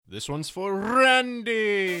This one's for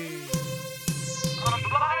Randy.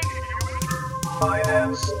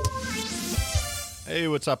 Hey,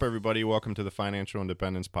 what's up, everybody? Welcome to the Financial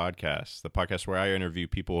Independence Podcast, the podcast where I interview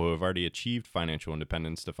people who have already achieved financial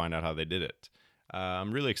independence to find out how they did it.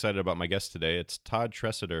 I'm really excited about my guest today. It's Todd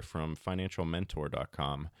Tresidder from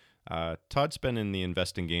FinancialMentor.com. Todd's been in the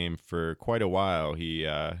investing game for quite a while.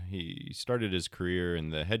 He started his career in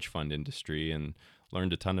the hedge fund industry and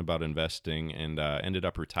learned a ton about investing and ended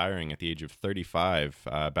up retiring at the age of 35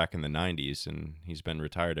 back in the 90s, and he's been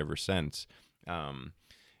retired ever since.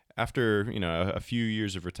 After a few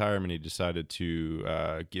years of retirement, he decided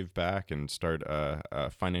to give back and start a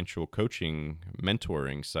financial coaching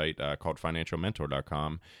mentoring site called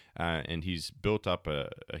FinancialMentor.com, and he's built up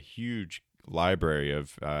a huge library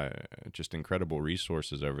of just incredible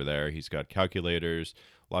resources over there. He's got calculators,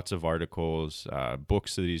 lots of articles,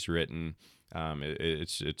 books that he's written.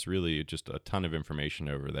 It's really just a ton of information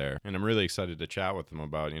over there, and I'm really excited to chat with him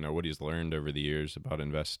about what he's learned over the years about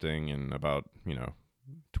investing and about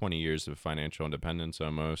 20 years of financial independence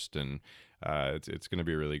almost, and it's going to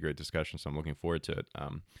be a really great discussion, so I'm looking forward to it.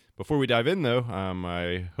 Before we dive in, though,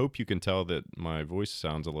 I hope you can tell that my voice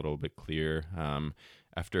sounds a little bit clear.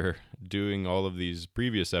 After doing all of these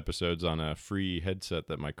previous episodes on a free headset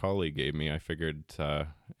that my colleague gave me, I figured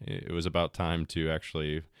it was about time to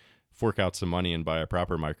actually fork out some money and buy a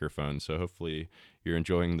proper microphone. So hopefully you're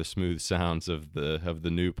enjoying the smooth sounds of the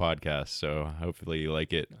new podcast. So hopefully you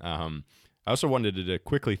like it. I also wanted to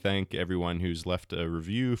quickly thank everyone who's left a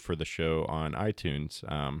review for the show on iTunes.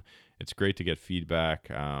 It's great to get feedback,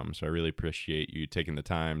 so I really appreciate you taking the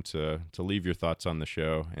time to leave your thoughts on the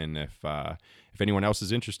show. And if anyone else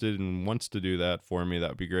is interested and wants to do that for me, that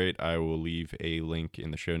would be great. I will leave a link in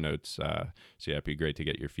the show notes. So yeah, it'd be great to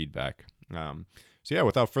get your feedback. So yeah,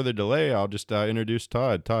 without further delay, I'll just introduce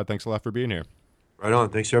Todd. Todd, thanks a lot for being here. Right on.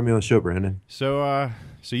 Thanks for having me on the show, Brandon. So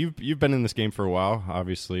you've been in this game for a while.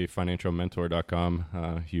 Obviously,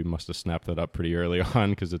 FinancialMentor.com. You must have snapped that up pretty early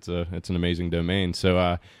on because it's an amazing domain.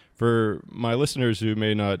 So for my listeners who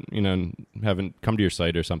may not haven't come to your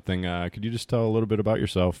site or something, could you just tell a little bit about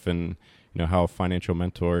yourself and how Financial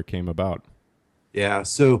Mentor came about? Yeah.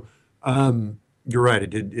 So you're right.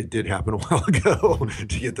 It did happen a while ago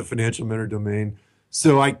to get the Financial Mentor domain.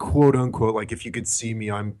 So I quote unquote, like if you could see me,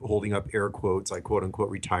 I'm holding up air quotes. I quote unquote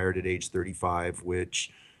retired at age 35,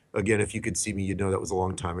 which again, if you could see me, you'd know that was a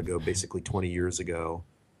long time ago, basically 20 years ago.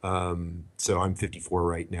 So I'm 54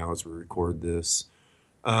 right now as we record this.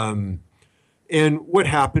 And what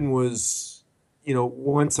happened was,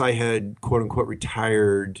 once I had quote unquote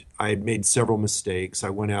retired, I had made several mistakes.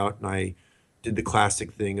 I went out and I did the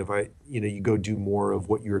classic thing of you go do more of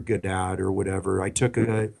what you're good at or whatever. I took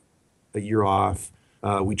a year off.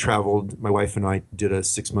 We traveled, my wife and I did a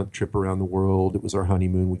 6-month trip around the world. It was our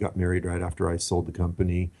honeymoon. We got married right after I sold the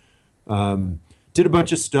company. Did a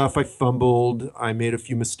bunch of stuff. I fumbled. I made a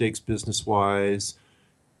few mistakes business-wise.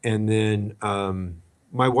 And then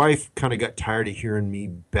my wife kind of got tired of hearing me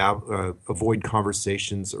avoid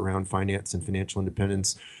conversations around finance and financial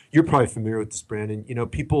independence. You're probably familiar with this, Brandon.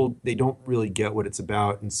 People, they don't really get what it's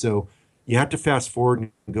about. And so you have to fast forward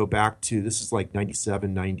and go back to, this is like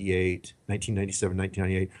 1997,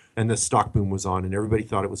 1998, and the stock boom was on and everybody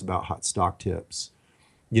thought it was about hot stock tips.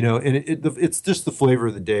 And it's just the flavor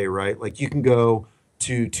of the day, right? Like you can go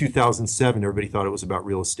to 2007, everybody thought it was about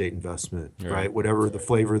real estate investment, right? Whatever the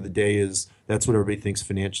flavor of the day is, that's what everybody thinks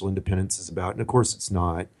financial independence is about. And of course it's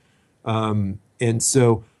not. And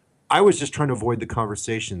so I was just trying to avoid the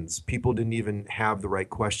conversations. People didn't even have the right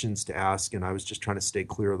questions to ask, and I was just trying to stay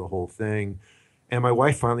clear of the whole thing. And my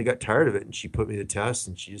wife finally got tired of it, and she put me to the test,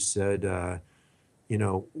 and she just said,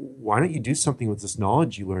 why don't you do something with this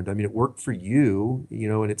knowledge you learned? I mean, it worked for you,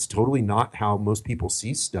 and it's totally not how most people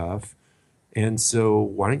see stuff. And so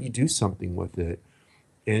why don't you do something with it?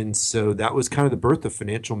 And so that was kind of the birth of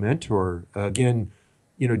Financial Mentor. Again,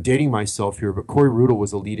 dating myself here, but Corey Rudel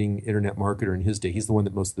was a leading internet marketer in his day. He's the one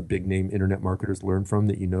that most of the big name internet marketers learn from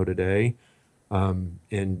that today. And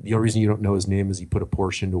the only reason you don't know his name is he put a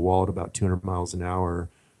Porsche into a wall at about 200 miles an hour.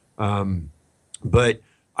 But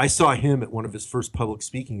I saw him at one of his first public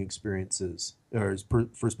speaking experiences, or his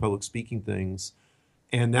first public speaking things.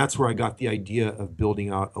 And that's where I got the idea of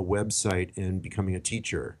building out a website and becoming a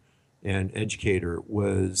teacher and educator.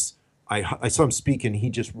 I saw him speak, and he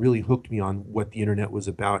just really hooked me on what the internet was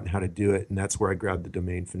about and how to do it. And that's where I grabbed the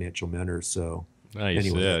domain Financial Mentor. So nice.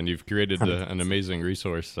 Anyway, yeah. And you've created an amazing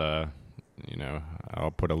resource. I'll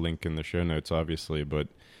put a link in the show notes, obviously, but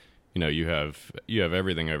you have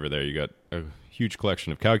everything over there. You got a huge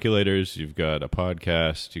collection of calculators. You've got a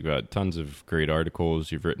podcast. You've got tons of great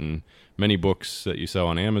articles. You've written many books that you sell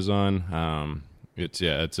on Amazon. It's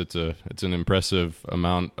an impressive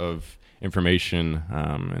amount of information,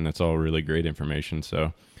 and it's all really great information.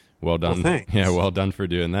 So well done. Well, thanks. Yeah, well done for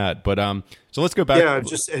doing that. But so let's go back. Yeah,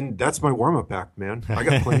 and that's my warm up act, man. I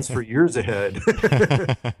got plans for years ahead.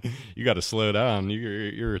 You got to slow down.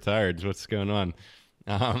 You're retired. What's going on?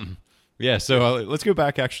 Yeah. So let's go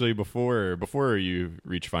back actually before you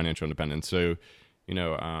reach financial independence. So,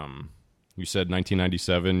 you said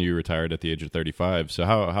 1997 you retired at the age of 35. So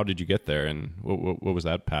how did you get there, and what was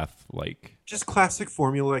that path like? Just classic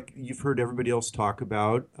formula, like you've heard everybody else talk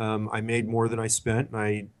about. I made more than I spent, and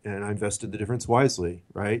I invested the difference wisely,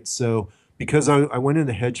 right? So because I went in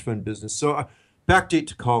the hedge fund business, so backdate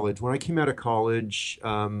to college. When I came out of college,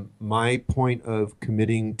 my point of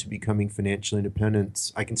committing to becoming financially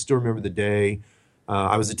independent, I can still remember the day.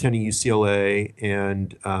 I was attending UCLA,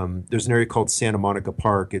 and there's an area called Santa Monica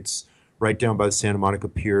Park. It's right down by the Santa Monica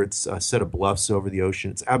Pier. It's a set of bluffs over the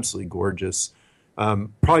ocean. It's absolutely gorgeous.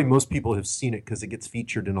 Probably most people have seen it because it gets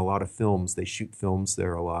featured in a lot of films. They shoot films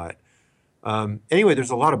there a lot. Anyway,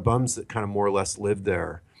 there's a lot of bums that kind of more or less live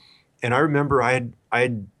there. And I remember I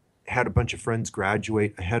had a bunch of friends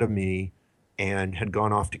graduate ahead of me and had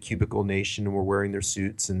gone off to Cubicle Nation and were wearing their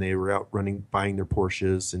suits, and they were out buying their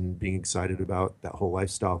Porsches and being excited about that whole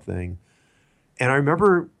lifestyle thing. And I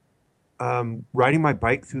remember riding my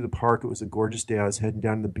bike through the park. It was a gorgeous day. I was heading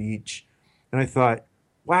down to the beach, and I thought,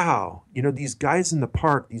 wow, these guys in the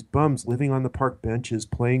park, these bums living on the park benches,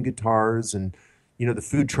 playing guitars, and the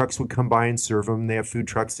food trucks would come by and serve them. They have food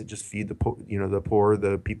trucks that just feed the poor,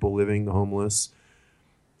 the people living, the homeless.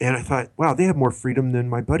 And I thought, wow, they have more freedom than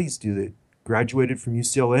my buddies do that graduated from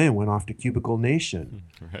UCLA and went off to Cubicle Nation.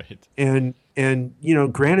 Right. And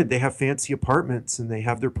granted, they have fancy apartments and they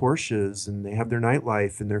have their Porsches and they have their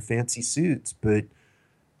nightlife and their fancy suits, but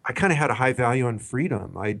I kind of had a high value on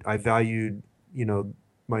freedom. I valued,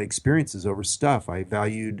 my experiences over stuff. I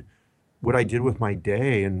valued what I did with my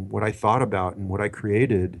day and what I thought about and what I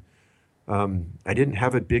created. I didn't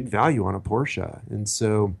have a big value on a Porsche. And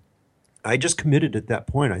so I just committed at that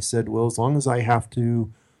point. I said, well, as long as I have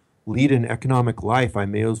to lead an economic life, I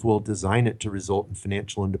may as well design it to result in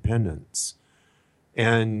financial independence.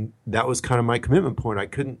 And that was kind of my commitment point. I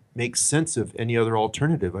couldn't make sense of any other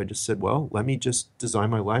alternative. I just said, well, let me just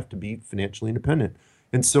design my life to be financially independent.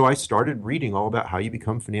 And so I started reading all about how you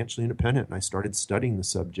become financially independent. And I started studying the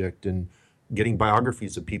subject and getting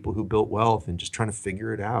biographies of people who built wealth and just trying to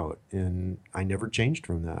figure it out. And I never changed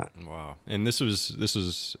from that. Wow. And this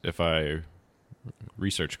was, if I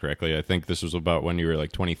researched correctly, I think this was about when you were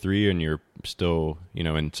like 23 and you're still,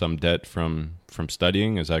 in some debt from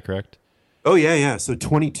studying. Is that correct? Oh, yeah. So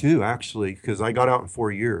 22, actually, because I got out in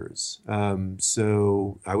 4 years.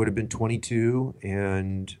 So I would have been 22.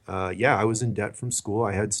 And I was in debt from school.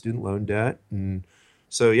 I had student loan debt. And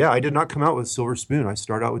so, I did not come out with a silver spoon. I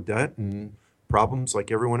started out with debt and problems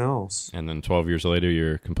like everyone else. And then 12 years later,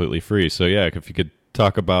 you're completely free. So, if you could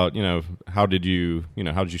talk about, how did you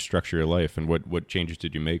structure your life and what changes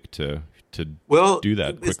did you make to do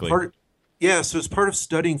that quickly? So as part of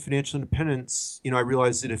studying financial independence, I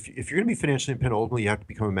realized that if you're going to be financially independent, ultimately you have to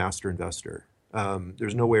become a master investor.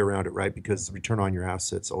 There's no way around it, right? Because the return on your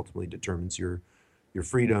assets ultimately determines your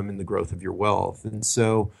freedom and the growth of your wealth. And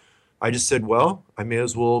so I just said, well, I may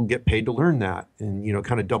as well get paid to learn that and,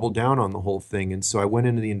 kind of double down on the whole thing. And so I went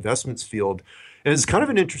into the investments field. And it's kind of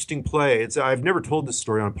an interesting play. I've never told this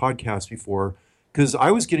story on a podcast before because I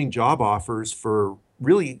was getting job offers for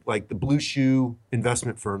really like the blue shoe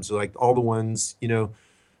investment firms, like all the ones,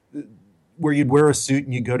 where you'd wear a suit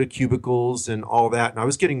and you go to cubicles and all that. And I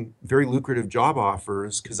was getting very lucrative job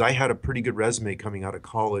offers because I had a pretty good resume coming out of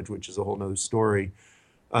college, which is a whole nother story.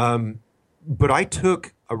 But I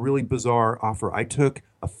took a really bizarre offer. I took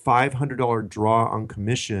a $500 draw on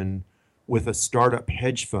commission with a startup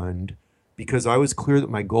hedge fund because I was clear that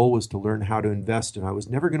my goal was to learn how to invest. And I was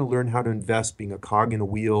never going to learn how to invest being a cog in a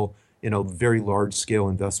wheel in a very large scale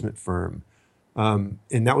investment firm. And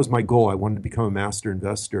that was my goal. I wanted to become a master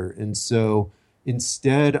investor. And so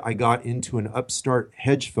instead, I got into an upstart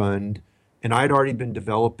hedge fund, and I had already been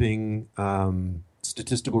developing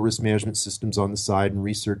statistical risk management systems on the side and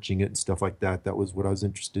researching it and stuff like that. That was what I was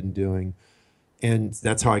interested in doing. And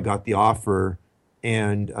that's how I got the offer.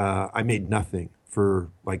 And I made nothing for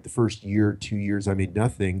like the first year, 2 years, I made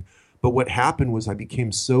nothing. But what happened was I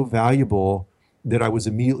became so valuable that I was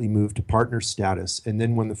immediately moved to partner status. And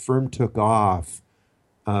then when the firm took off,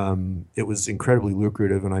 It was incredibly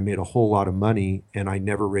lucrative, and I made a whole lot of money, and I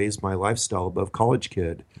never raised my lifestyle above college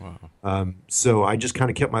kid. Wow. So I just kind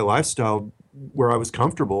of kept my lifestyle where I was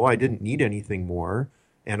comfortable. I didn't need anything more,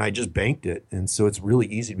 and I just banked it. And so it's really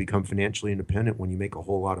easy to become financially independent when you make a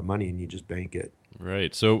whole lot of money and you just bank it.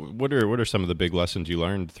 Right. So what are some of the big lessons you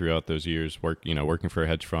learned throughout those years working for a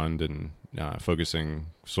hedge fund and focusing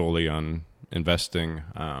solely on investing?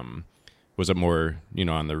 Was it more,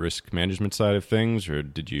 on the risk management side of things, or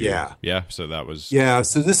did you? Yeah. So that was. Yeah.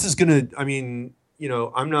 So this is going to,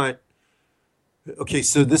 I'm not. Okay.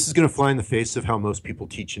 So this is going to fly in the face of how most people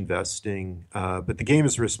teach investing. But the game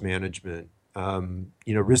is risk management.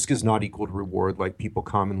 Risk is not equal to reward like people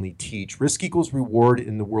commonly teach. Risk equals reward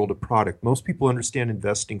in the world of product. Most people understand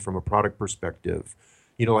investing from a product perspective.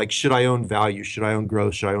 Like, should I own value? Should I own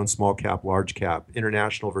growth? Should I own small cap, large cap,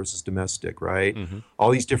 international versus domestic, right? Mm-hmm.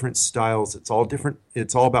 All these different styles. It's all different.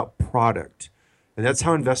 It's all about product. And that's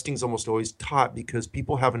how investing is almost always taught, because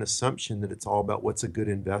people have an assumption that it's all about what's a good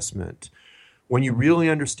investment. When you really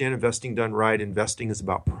understand investing done right, investing is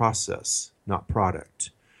about process, not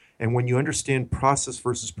product. And when you understand process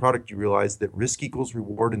versus product, you realize that risk equals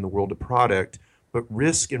reward in the world of product. But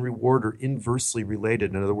risk and reward are inversely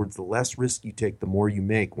related. In other words, the less risk you take, the more you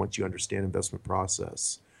make once you understand investment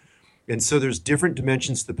process. And so there's different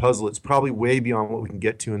dimensions to the puzzle. It's probably way beyond what we can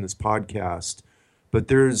get to in this podcast, but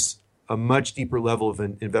there's a much deeper level of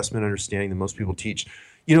an investment understanding than most people teach.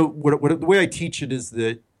 The way I teach it is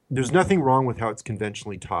that there's nothing wrong with how it's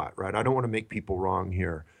conventionally taught, right? I don't want to make people wrong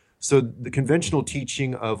here. So the conventional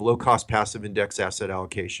teaching of low-cost passive index asset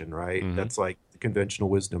allocation, right? Mm-hmm. That's like the conventional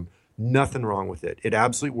wisdom. Nothing wrong with it. It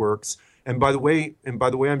absolutely works. And by the way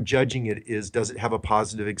I'm judging it is, does it have a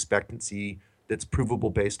positive expectancy that's provable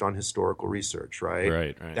based on historical research, right?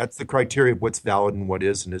 Right. That's the criteria of what's valid and what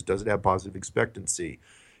isn't, is does it have positive expectancy?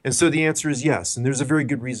 And so the answer is yes. And there's a very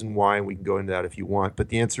good reason why, and we can go into that if you want, but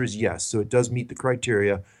the answer is yes. So it does meet the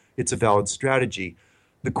criteria. It's a valid strategy.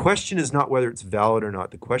 The question is not whether it's valid or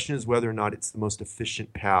not. The question is whether or not it's the most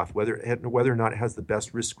efficient path, whether or not it has the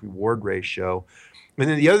best risk-reward ratio. And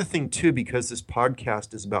then the other thing, too, because this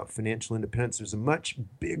podcast is about financial independence, there's a much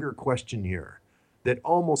bigger question here that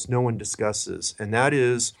almost no one discusses, and that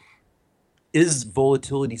is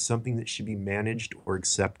volatility something that should be managed or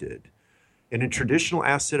accepted? And in traditional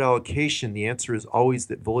asset allocation, the answer is always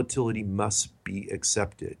that volatility must be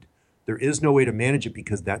accepted. There is no way to manage it,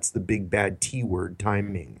 because that's the big bad T word,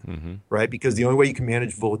 timing, Mm-hmm. right? Because the only way you can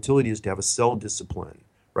manage volatility is to have a sell discipline,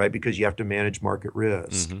 right? Because you have to manage market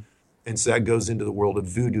risk. Mm-hmm. And so that goes into the world of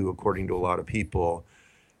voodoo, according to a lot of people.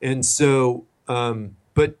 And so,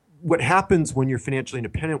 but what happens when you're financially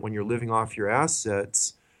independent, when you're living off your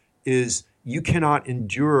assets, is you cannot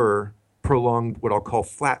endure prolonged, what I'll call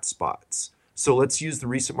flat spots. So let's use the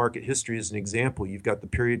recent market history as an example. You've got the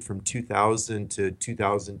period from 2000 to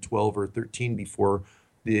 2012 or 13 before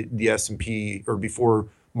the S&P, or before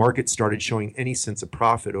markets started showing any sense of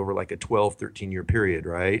profit over like a 12, 13-year period,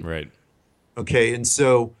 right? Right. Okay, and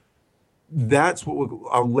so that's what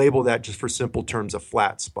I'll label that, just for simple terms, a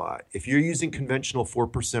flat spot. If you're using conventional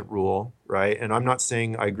 4% rule, right, and I'm not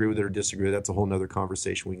saying I agree with it or disagree, that's a whole nother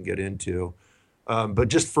conversation we can get into, but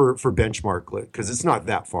just for benchmark, because it's not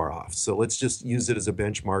that far off. So let's just use it as a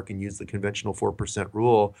benchmark and use the conventional 4%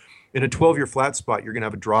 rule. In a 12-year flat spot, you're going to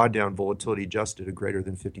have a drawdown volatility adjusted of greater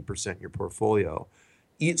than 50% in your portfolio.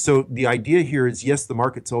 So the idea here is, yes, the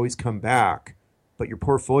markets always come back, but your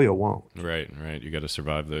portfolio won't. Right. You got to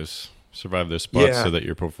survive those spots so that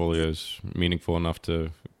your portfolio is meaningful enough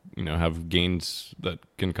to, have gains that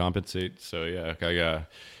can compensate. So you have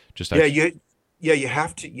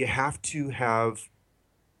to have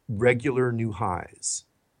regular new highs,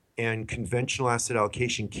 and conventional asset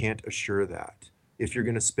allocation can't assure that if you're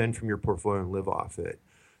going to spend from your portfolio and live off it.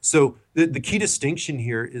 So the key distinction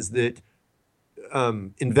here is that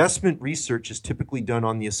investment research is typically done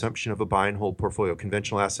on the assumption of a buy and hold portfolio,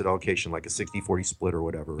 conventional asset allocation, like a 60-40 split or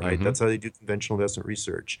whatever, right? Mm-hmm. That's how they do conventional investment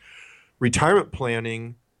research. Retirement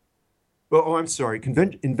planning,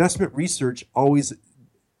 investment research always,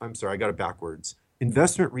 I got it backwards.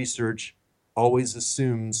 Investment research always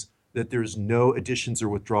assumes that there's no additions or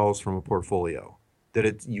withdrawals from a portfolio,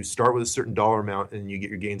 that you start with a certain dollar amount and you get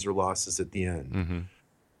your gains or losses at the end. Mm-hmm.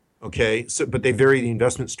 Okay, but they vary the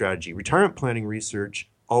investment strategy. Retirement planning research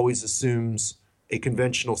always assumes a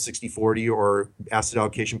conventional 60-40 or asset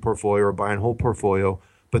allocation portfolio or buy and hold portfolio,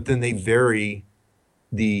 but then they vary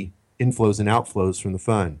the inflows and outflows from the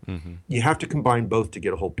fund. Mm-hmm. You have to combine both to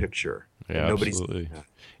get a whole picture. Yeah, absolutely.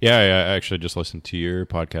 Yeah, I actually just listened to your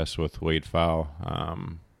podcast with Wade Pfau,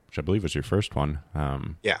 which I believe was your first one.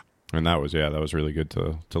 Yeah. And that was really good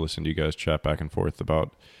to listen to you guys chat back and forth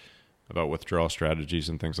about withdrawal strategies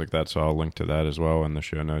and things like that. So I'll link to that as well in the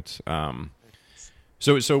show notes.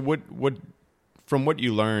 So what from what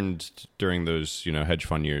you learned during those, hedge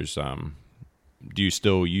fund years, do you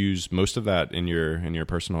still use most of that in your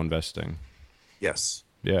personal investing? Yes.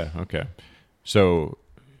 Yeah. Okay. So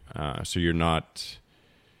you're not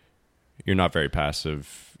very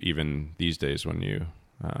passive even these days when you.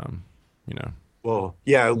 Well,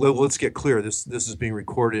 yeah. Let's get clear. This is being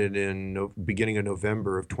recorded in beginning of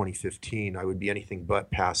November of 2015. I would be anything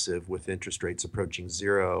but passive with interest rates approaching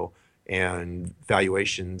zero and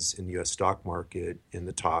valuations in the U.S. stock market in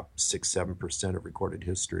the top 6-7% of recorded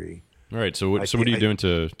history. All right. So what are you doing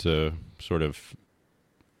to sort of?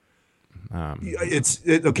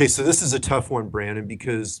 Okay. So this is a tough one, Brandon,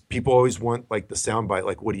 because people always want like the soundbite,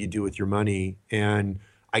 like what do you do with your money? And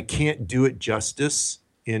I can't do it justice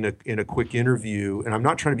in a quick interview. And I'm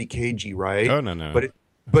not trying to be cagey, right? Oh no.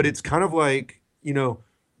 But it's kind of like,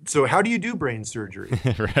 so how do you do brain surgery?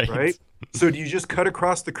 Right. So do you just cut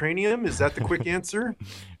across the cranium? Is that the quick answer?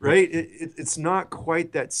 Right. It's not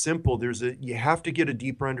quite that simple. You have to get a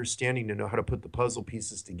deeper understanding to know how to put the puzzle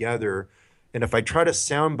pieces together. And if I try to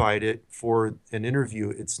soundbite it for an interview,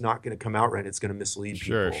 it's not going to come out right. It's going to mislead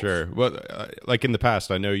people. Sure. Well, like in the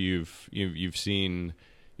past, I know you've seen,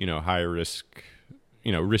 high risk,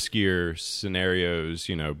 riskier scenarios,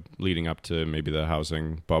 leading up to maybe the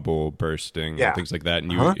housing bubble bursting and things like that.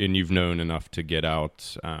 And you've known enough to get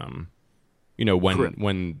out,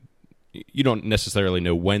 when you don't necessarily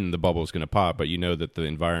know when the bubble is going to pop, but you know that the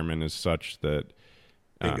environment is such that,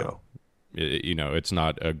 it's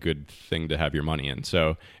not a good thing to have your money in.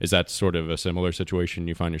 So is that sort of a similar situation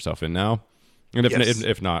you find yourself in now? And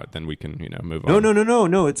if not, then we can, move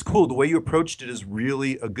on. No. It's cool. The way you approached it is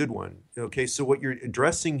really a good one. Okay. So what you're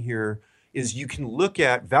addressing here is you can look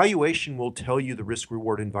at valuation will tell you the risk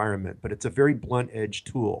reward environment, but it's a very blunt edge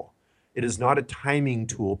tool. It is not a timing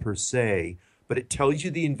tool per se, but it tells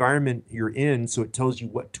you the environment you're in. So it tells you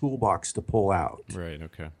what toolbox to pull out. Right.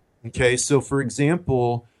 Okay. So for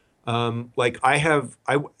example,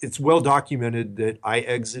 it's well documented that I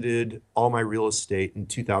exited all my real estate in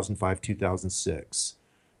 2005, 2006.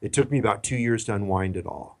 It took me about 2 years to unwind it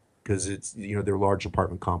all because they're large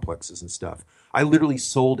apartment complexes and stuff. I literally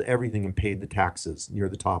sold everything and paid the taxes near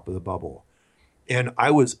the top of the bubble. And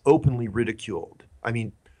I was openly ridiculed. I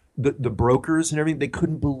mean, the brokers and everything, they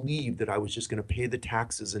couldn't believe that I was just going to pay the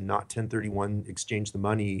taxes and not 1031 exchange the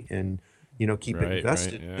money and, keep it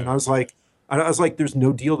invested. Yeah. And I was like, there's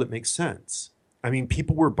no deal that makes sense. I mean,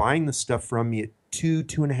 people were buying this stuff from me at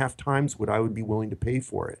 2.5 times what I would be willing to pay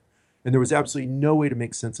for it. And there was absolutely no way to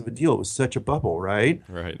make sense of a deal. It was such a bubble, right?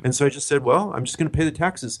 Right. And so I just said, well, I'm just going to pay the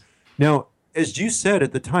taxes. Now, as you said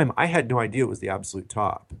at the time, I had no idea it was the absolute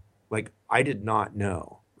top. Like, I did not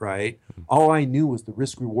know, right? All I knew was the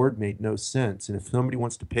risk reward made no sense. And if somebody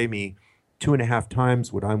wants to pay me 2.5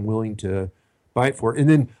 times what I'm willing to buy it for. And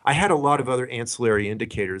then I had a lot of other ancillary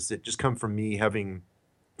indicators that just come from me having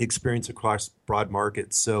experience across broad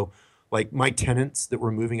markets. So like my tenants that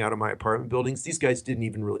were moving out of my apartment buildings, these guys didn't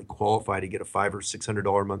even really qualify to get a $500 or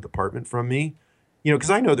 $600 a month apartment from me, because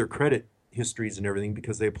I know their credit histories and everything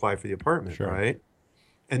because they apply for the apartment, right?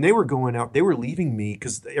 And they were going out, they were leaving me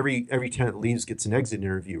because every tenant leaves gets an exit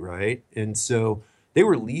interview, right? And so they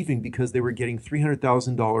were leaving because they were getting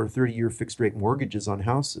 $300,000 30-year fixed rate mortgages on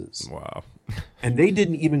houses. Wow. And they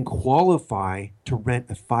didn't even qualify to rent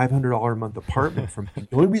a $500 a month apartment from me.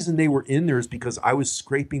 The only reason they were in there is because I was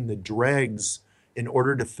scraping the dregs in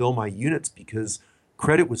order to fill my units because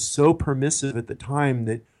credit was so permissive at the time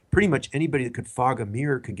that pretty much anybody that could fog a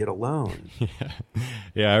mirror could get a loan.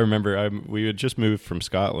 Yeah, I remember we had just moved from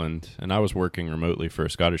Scotland, and I was working remotely for a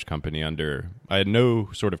Scottish company I had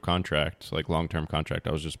no sort of contract, like long-term contract.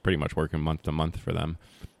 I was just pretty much working month to month for them,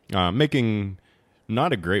 making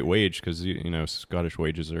not a great wage because, Scottish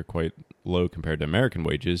wages are quite low compared to American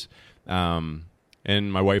wages. And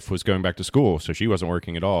my wife was going back to school, so she wasn't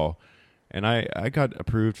working at all. And I got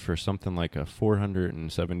approved for something like a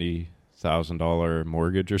 $470,000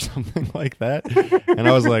 mortgage or something like that. And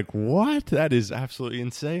I was like, what? That is absolutely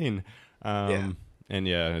insane. And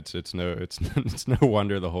it's no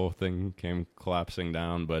wonder the whole thing came collapsing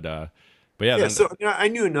down. But yeah. So I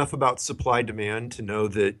knew enough about supply demand to know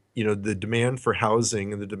that, the demand for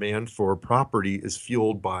housing and the demand for property is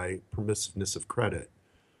fueled by permissiveness of credit.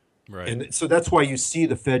 Right. And so that's why you see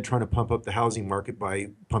the Fed trying to pump up the housing market by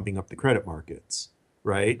pumping up the credit markets.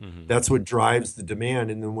 Right? Mm-hmm. That's what drives the demand.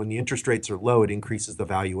 And then when the interest rates are low, it increases the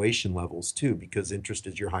valuation levels too, because interest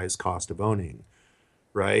is your highest cost of owning.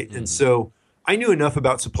 Right? Mm-hmm. And so I knew enough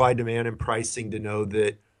about supply, demand, and pricing to know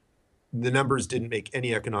that the numbers didn't make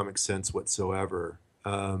any economic sense whatsoever.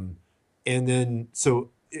 And then, so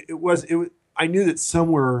I knew that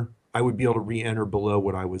somewhere I would be able to re-enter below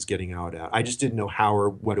what I was getting out at. I just didn't know how or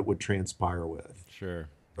what it would transpire with. Sure.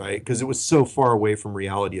 Right? Because it was so far away from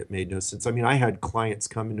reality, it made no sense. I mean, I had clients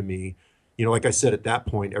coming to me, like I said, at that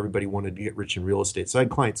point, everybody wanted to get rich in real estate. So I had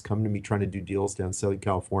clients come to me trying to do deals down in Southern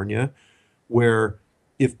California where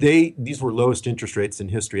these were lowest interest rates in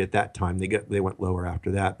history at that time. They went lower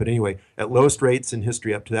after that. But anyway, at lowest rates in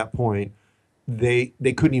history up to that point, they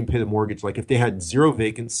couldn't even pay the mortgage. Like if they had zero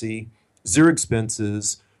vacancy, zero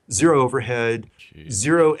expenses, zero overhead, Jeez.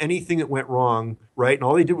 zero anything that went wrong, right? And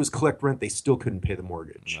all they did was collect rent, they still couldn't pay the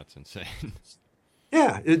mortgage. That's insane.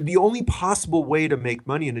 Yeah, the only possible way to make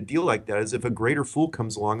money in a deal like that is if a greater fool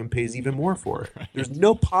comes along and pays even more for it. Right. There's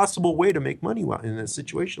no possible way to make money in a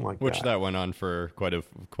situation like that. Which that went on for quite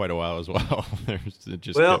a while as well.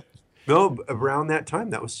 No, around that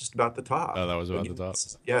time, that was just about the top. Oh, that was about the top.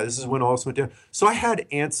 Yeah, this is when all this went down. So I had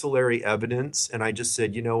ancillary evidence, and I just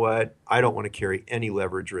said, you know what? I don't want to carry any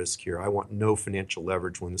leverage risk here. I want no financial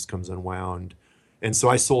leverage when this comes unwound. And so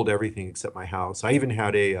I sold everything except my house. I even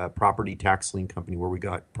had a property tax lien company where we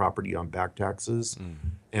got property on back taxes.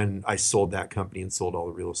 And I sold that company and sold all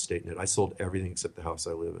the real estate in it. I sold everything except the house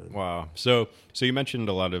I live in. Wow. So you mentioned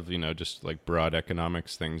a lot of, just like broad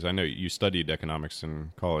economics things. I know you studied economics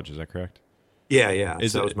in college. Is that correct? Yeah.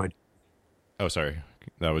 That was my... Oh, sorry.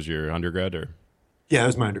 That was your undergrad or? Yeah, that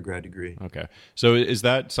was my undergrad degree. Okay. So is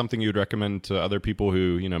that something you would recommend to other people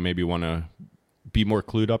who, maybe want to be more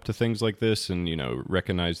clued up to things like this and,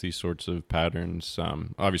 recognize these sorts of patterns?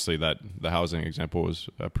 Obviously that the housing example was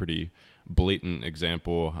a pretty blatant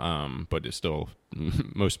example, but it's still,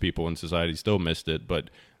 most people in society still missed it. But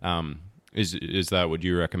is that what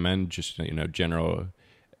you recommend? Just, general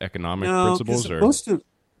economic principles? Or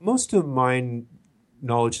most of my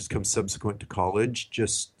knowledge has come subsequent to college,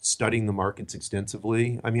 just studying the markets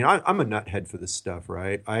extensively. I mean, I'm a nuthead for this stuff,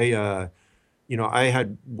 right? I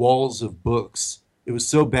had walls of books. It was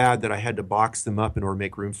so bad that I had to box them up in order to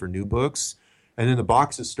make room for new books. And then the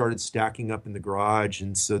boxes started stacking up in the garage.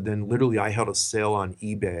 And so then literally I held a sale on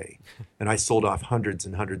eBay and I sold off hundreds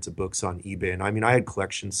and hundreds of books on eBay. And I mean, I had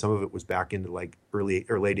collections. Some of it was back into like early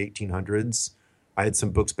or late 1800s. I had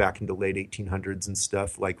some books back into late 1800s and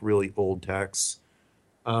stuff, like really old texts.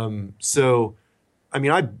 So, I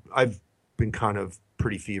mean, I've been kind of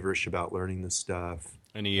pretty feverish about learning this stuff.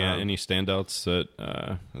 Any standouts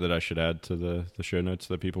that I should add to the show notes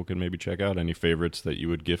that people can maybe check out? Any favorites that you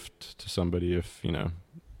would gift to somebody if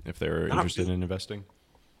they're interested in investing?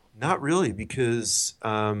 Not really, because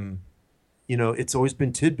it's always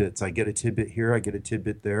been tidbits. I get a tidbit here, I get a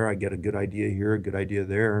tidbit there, I get a good idea here, a good idea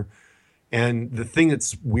there. And the thing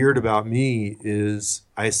that's weird about me is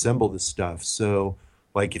I assemble this stuff. So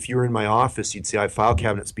like if you were in my office, you'd see I have file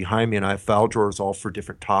cabinets behind me and I have file drawers all for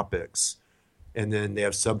different topics. And then they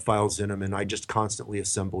have subfiles in them, and I just constantly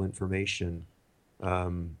assemble information.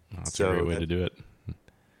 That's a great way to do it.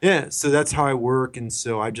 Yeah, so that's how I work, and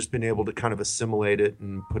so I've just been able to kind of assimilate it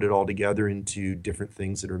and put it all together into different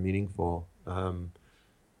things that are meaningful.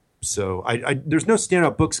 So there's no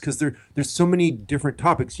standout books because there's so many different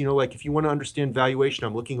topics. Like if you want to understand valuation,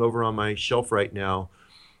 I'm looking over on my shelf right now,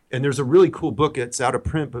 and there's a really cool book. It's out of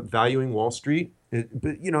print, but Valuing Wall Street.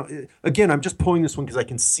 Again, I'm just pulling this one because I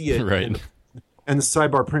can see it. Right. And the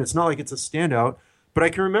sidebar print. It's not like it's a standout, but I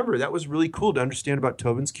can remember that was really cool to understand about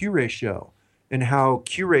Tobin's Q ratio and how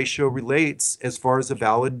Q ratio relates as far as a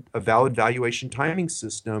valid valuation timing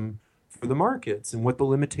system for the markets and what the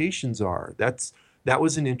limitations are. That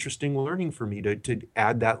was an interesting learning for me to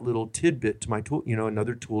add that little tidbit to my tool,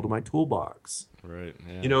 another tool to my toolbox. Right.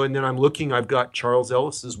 Yeah. And then I'm looking, I've got Charles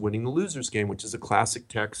Ellis's Winning the Loser's Game, which is a classic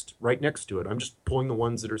text right next to it. I'm just pulling the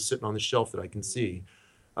ones that are sitting on the shelf that I can see.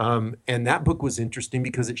 And that book was interesting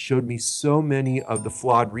because it showed me so many of the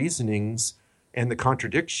flawed reasonings and the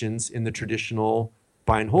contradictions in the traditional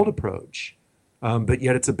buy and hold approach. But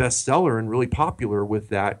yet it's a bestseller and really popular with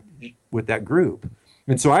that group.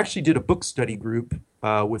 And so I actually did a book study group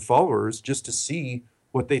with followers just to see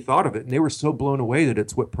what they thought of it. And they were so blown away that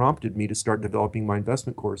it's what prompted me to start developing my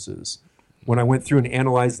investment courses. When I went through and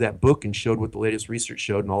analyzed that book and showed what the latest research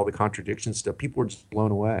showed and all the contradictions stuff, people were just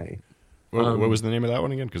blown away. What was the name of that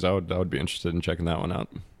one again? Because I would be interested in checking that one out.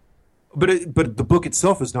 But the book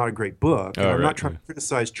itself is not a great book. Oh, I'm not trying to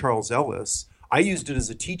criticize Charles Ellis. I used it as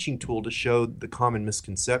a teaching tool to show the common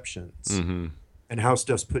misconceptions and how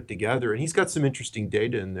stuff's put together. And he's got some interesting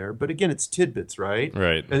data in there. But again, it's tidbits, right?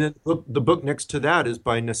 Right. And then the book next to that is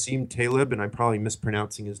by Nassim Taleb, and I'm probably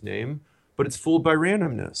mispronouncing his name, but it's Fooled by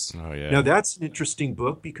Randomness. Oh, yeah. Now, that's an interesting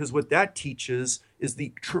book because what that teaches is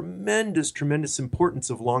the tremendous, tremendous importance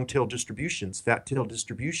of long tail distributions, fat tail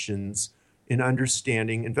distributions in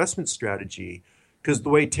understanding investment strategy. Because the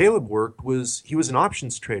way Taleb worked was he was an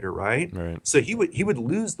options trader, right? Right. So he would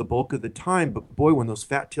lose the bulk of the time, but boy, when those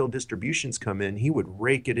fat tail distributions come in, he would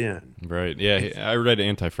rake it in. Right. Yeah. I read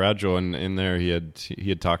Anti-Fragile, and in there he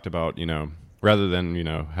had talked about, rather than,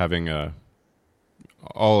 having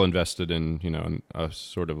all invested in, a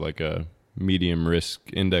sort of like a medium risk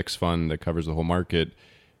index fund that covers the whole market,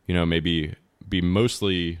 maybe be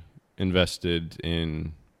mostly invested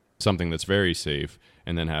in something that's very safe,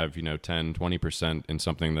 and then have 10-20% in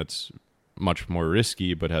something that's much more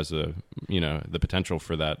risky but has the potential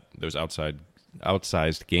for those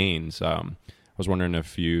outsized gains. I was wondering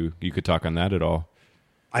if you could talk on that at all.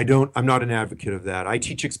 I'm not an advocate of that. I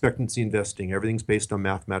teach expectancy investing. Everything's based on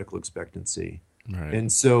mathematical expectancy. Right.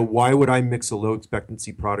 And so why would I mix a low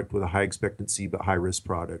expectancy product with a high expectancy but high risk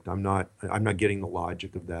product? I'm not getting the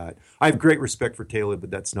logic of that. I have great respect for Taleb, but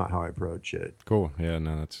that's not how I approach it. Cool. Yeah,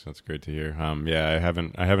 no, that's great to hear. I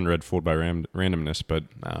haven't read Fooled by Randomness, but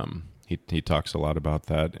he talks a lot about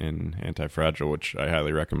that in Anti-Fragile, which I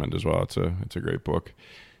highly recommend as well. It's a great book.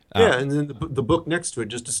 Yeah, and then the book next to it,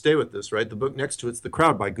 just to stay with this, right? The book next to it's The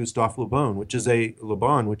Crowd by Gustave Le Bon, which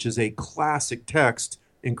is a classic text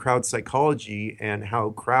in crowd psychology and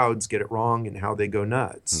how crowds get it wrong and how they go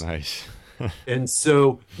nuts. Nice. And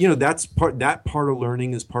so, that part of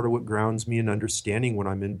learning is part of what grounds me in understanding when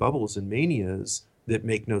I'm in bubbles and manias that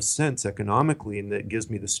make no sense economically, and that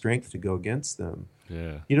gives me the strength to go against them.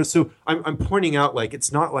 Yeah. So I'm pointing out, like,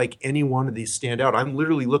 it's not like any one of these stand out. I'm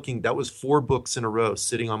literally looking, that was 4 books in a row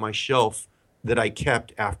sitting on my shelf that I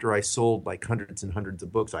kept after I sold like hundreds and hundreds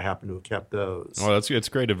of books. I happen to have kept those. Well, it's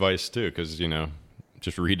great advice too, because,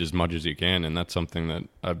 just read as much as you can, and that's something that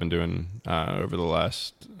I've been doing over the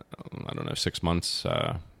last 6 months.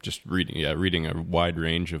 Just reading a wide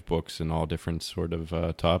range of books in all different sort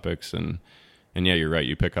of topics, and yeah, you're right.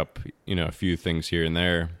 You pick up a few things here and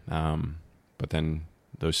there, but then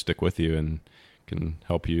those stick with you and can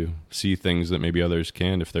help you see things that maybe others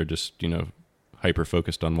can if they're just hyper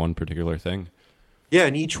focused on one particular thing. Yeah,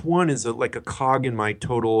 and each one is like a cog in my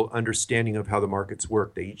total understanding of how the markets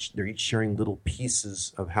work. They're each sharing little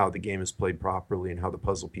pieces of how the game is played properly and how the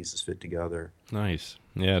puzzle pieces fit together. Nice.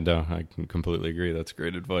 Yeah, no, I can completely agree. That's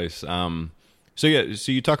great advice. So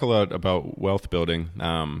you talk a lot about wealth building,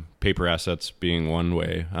 paper assets being one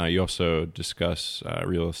way. You also discuss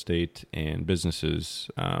real estate and businesses.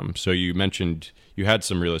 So you mentioned you had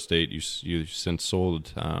some real estate you since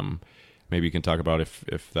sold. Maybe you can talk about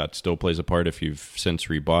if that still plays a part, if you've since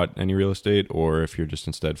rebought any real estate, or if you're just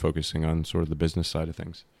instead focusing on sort of the business side of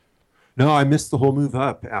things. No, I missed the whole move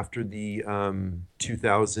up after the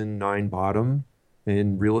 2009 bottom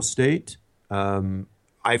in real estate.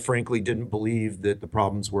 I frankly didn't believe that the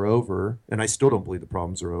problems were over, and I still don't believe the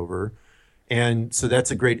problems are over. And so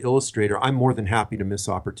that's a great illustrator. I'm more than happy to miss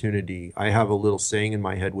opportunity. I have a little saying in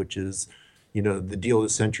my head, which is, the deal of the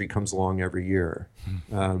century comes along every year.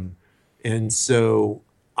 And so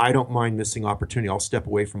I don't mind missing opportunity. I'll step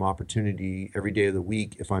away from opportunity every day of the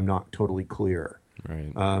week if I'm not totally clear.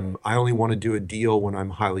 Right. I only want to do a deal when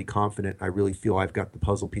I'm highly confident. I really feel I've got the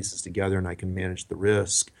puzzle pieces together and I can manage the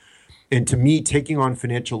risk. And to me, taking on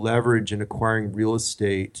financial leverage and acquiring real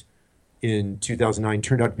estate in 2009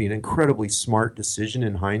 turned out to be an incredibly smart decision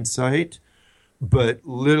in hindsight. But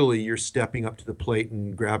literally, you're stepping up to the plate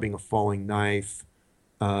and grabbing a falling knife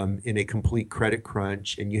in a complete credit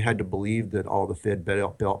crunch, and you had to believe that all the Fed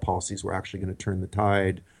bailout policies were actually going to turn the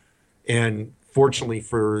tide. And fortunately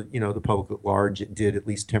for the public at large, it did at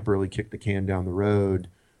least temporarily kick the can down the road.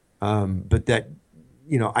 But that,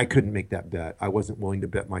 I couldn't make that bet. I wasn't willing to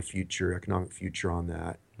bet my economic future on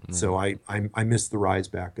that. Mm-hmm. So I missed the rise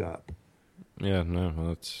back up. Yeah, no, well,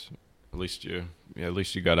 that's at least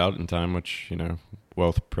you got out in time, which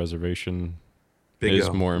wealth preservation. Bingo.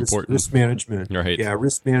 Is more important. Risk management. Right. Yeah,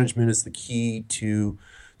 risk management is the key to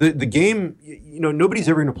the game. Nobody's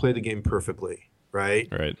ever going to play the game perfectly, right?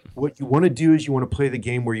 Right. What you want to do is you want to play the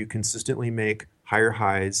game where you consistently make higher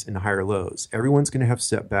highs and higher lows. Everyone's going to have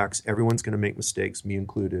setbacks. Everyone's going to make mistakes, me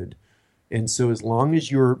included. And so as long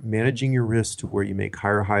as you're managing your risk to where you make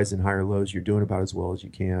higher highs and higher lows, you're doing about as well as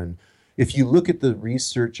you can. If you look at the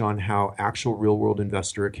research on how actual real-world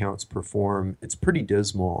investor accounts perform, it's pretty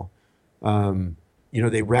dismal.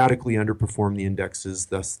 They radically underperform the indexes.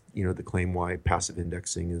 Thus, the claim why passive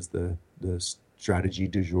indexing is the strategy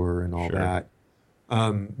du jour and all Sure. that.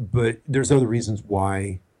 But there's other reasons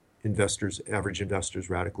why average investors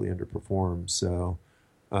radically underperform. So,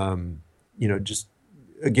 just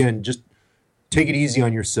take it easy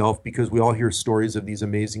on yourself, because we all hear stories of these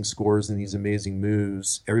amazing scores and these amazing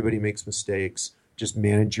moves. Everybody makes mistakes. Just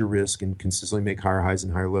manage your risk and consistently make higher highs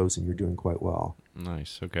and higher lows, and you're doing quite well.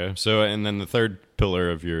 Nice. Okay. So, and then the third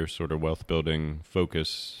pillar of your sort of wealth building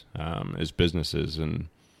focus is businesses, and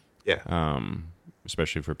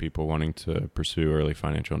especially for people wanting to pursue early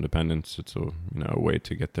financial independence, it's a way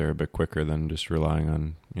to get there a bit quicker than just relying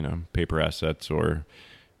on paper assets or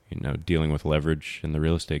dealing with leverage in the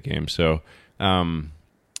real estate game. So, Well,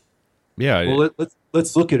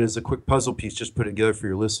 let's look at it as a quick puzzle piece. Just put it together for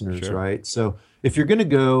your listeners, Sure. right? So, if you're going to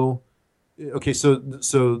go, okay, so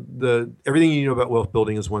the everything you know about wealth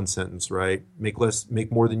building is one sentence, right?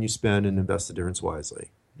 Make more than you spend, and invest the difference wisely.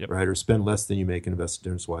 Yep. Right? Or spend less than you make and invest the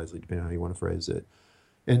difference wisely, depending on how you want to phrase it.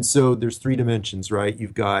 And so there's three dimensions, right?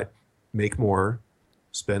 You've got make more,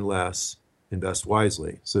 spend less, invest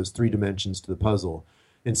wisely. So there's three dimensions to the puzzle.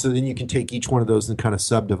 And so then you can take each one of those and kind of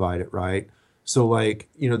subdivide it, right? So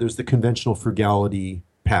there's the conventional frugality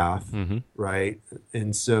path, Mm-hmm. right?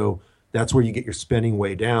 And so that's where you get your spending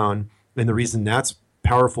way down. And the reason that's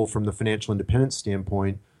powerful from the financial independence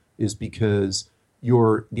standpoint is because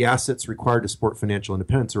the assets required to support financial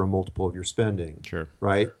independence are a multiple of your spending. Sure.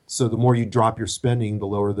 Right. So the more you drop your spending,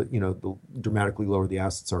 the dramatically lower the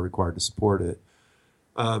assets are required to support it.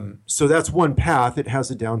 So that's one path. It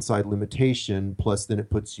has a downside limitation. Plus, then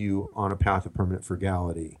it puts you on a path of permanent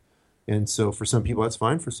frugality. And so for some people, that's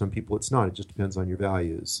fine. For some people, it's not. It just depends on your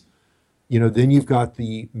values. Then you've got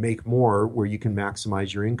the make more, where you can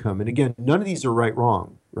maximize your income. And again, none of these are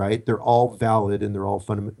wrong, right? They're all valid, and they're all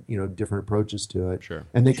different approaches to it. Sure.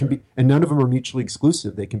 And they can be, and none of them are mutually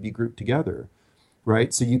exclusive. They can be grouped together,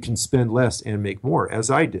 right? So you can spend less and make more, as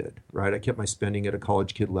I did, right? I kept my spending at a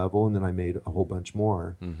college kid level, and then I made a whole bunch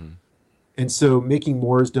more. Mm-hmm. And so making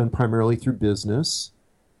more is done primarily through business.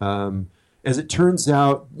 As it turns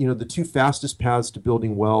out, the two fastest paths to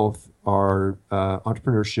building wealth are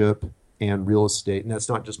entrepreneurship and real estate. And that's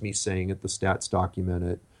not just me saying it, the stats document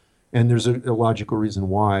it. And there's a logical reason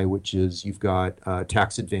why, which is you've got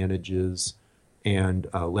tax advantages and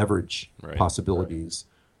leverage possibilities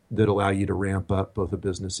that allow you to ramp up both a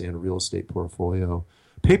business and a real estate portfolio.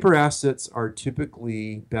 Paper assets are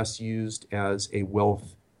typically best used as a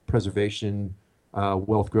wealth preservation,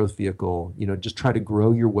 wealth growth vehicle. Just try to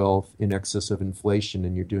grow your wealth in excess of inflation,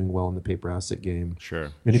 and you're doing well in the paper asset game.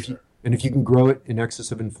 Sure. And if you can grow it in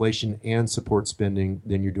excess of inflation and support spending,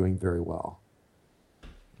 then you're doing very well.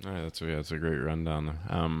 All right, that's a great rundown.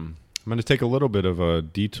 I'm going to take a little bit of a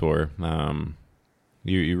detour.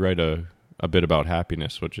 You write a bit about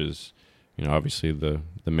happiness, which is, obviously the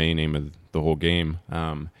main aim of the whole game.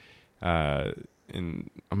 And I'm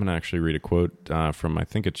going to actually read a quote from, I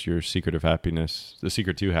think it's your Secret to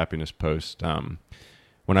Happiness post.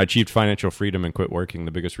 When I achieved financial freedom and quit working,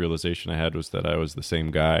 the biggest realization I had was that I was the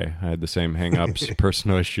same guy. I had the same hang-ups,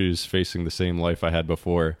 personal issues, facing the same life I had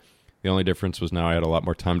before. The only difference was now I had a lot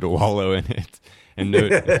more time to wallow in it, and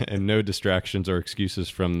no distractions or excuses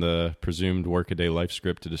from the presumed workaday life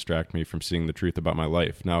script to distract me from seeing the truth about my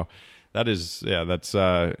life. Now, that's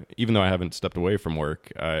even though I haven't stepped away from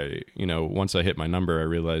work, once I hit my number, I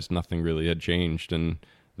realized nothing really had changed, and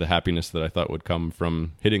the happiness that I thought would come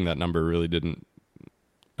from hitting that number really didn't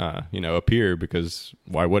appear, because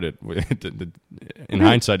why would it? In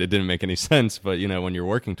hindsight, it didn't make any sense. But when you're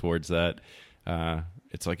working towards that,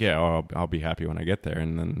 it's like, I'll be happy when I get there.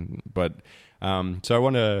 So I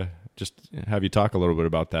want to just have you talk a little bit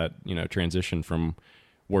about that, transition from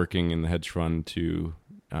working in the hedge fund to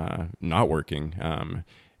not working,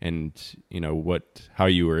 and how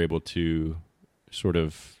you were able to sort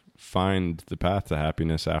of find the path to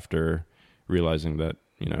happiness after realizing that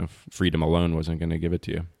freedom alone wasn't going to give it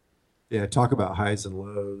to you. Yeah, talk about highs and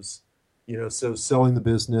lows. So selling the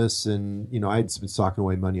business, and I'd been socking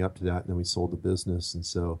away money up to that, and then we sold the business, and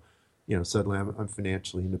so suddenly I'm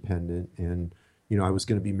financially independent, and I was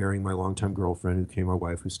going to be marrying my longtime girlfriend, who became my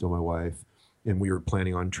wife, who's still my wife, and we were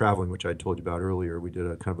planning on traveling, which I told you about earlier. We did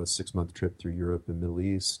a kind of a 6-month trip through Europe and Middle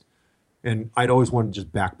East, and I'd always wanted to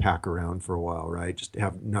just backpack around for a while, right? Just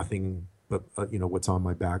have nothing but what's on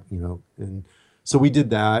my back, and so we did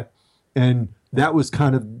that, and that was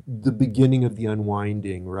kind of the beginning of the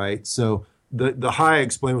unwinding, right? So the high I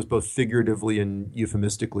explained was both figuratively and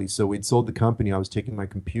euphemistically. So we'd sold the company. I was taking my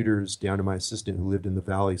computers down to my assistant, who lived in the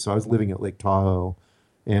valley. So I was living at Lake Tahoe,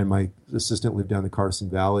 and my assistant lived down the Carson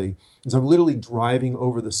Valley. And so I'm literally driving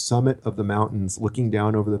over the summit of the mountains, looking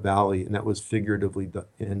down over the valley, and that was figuratively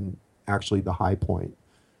actually the high point.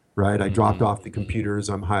 Right, I dropped off the computers.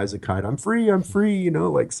 I'm high as a kite. I'm free.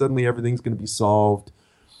 Like suddenly everything's going to be solved.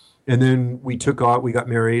 And then we took off. We got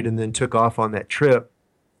married, and then took off on that trip.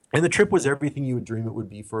 And the trip was everything you would dream it would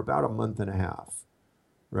be for about a month and a half,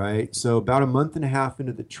 right? So about a month and a half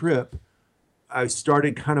into the trip, I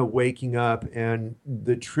started kind of waking up, and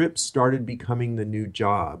the trip started becoming the new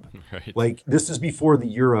job. Right. Like, this is before the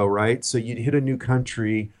euro, right? So you'd hit a new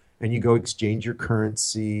country and you go exchange your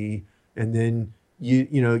currency, and then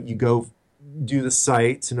you go do the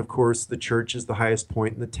sights, and of course the church is the highest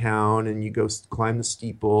point in the town, and you go climb the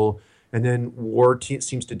steeple, and then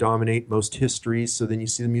seems to dominate most history. So then you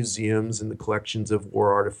see the museums and the collections of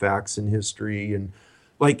war artifacts and history, and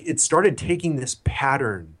like it started taking this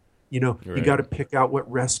pattern. You Right. got to pick out what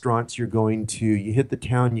restaurants you're going to. You hit the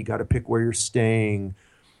town, you got to pick where you're staying.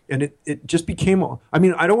 And it just became, I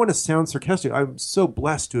mean, I don't want to sound sarcastic. I'm so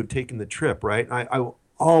blessed to have taken the trip, right? I will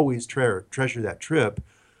always treasure that trip.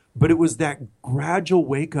 But it was that gradual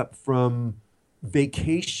wake up from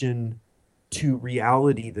vacation to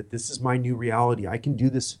reality, that this is my new reality. I can do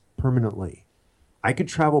this permanently. I could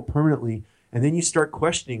travel permanently. And then you start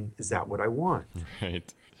questioning, is that what I want?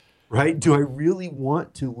 Right. Right? Do I really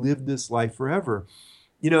want to live this life forever?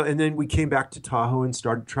 And then we came back to Tahoe and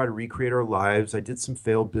started to try to recreate our lives. I did some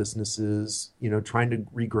failed businesses, trying to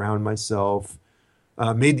reground myself.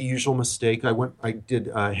 Made the usual mistake. I did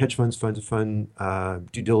hedge funds,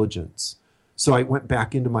 due diligence. So I went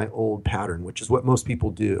back into my old pattern, which is what most people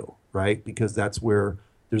do, right? Because that's where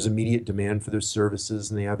there's immediate demand for their services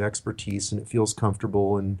and they have expertise and it feels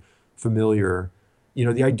comfortable and familiar.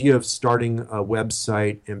 The idea of starting a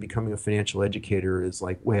website and becoming a financial educator is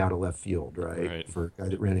like way out of left field, right? For a guy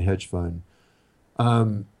that ran a hedge fund.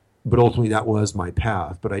 But ultimately that was my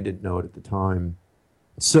path, but I didn't know it at the time.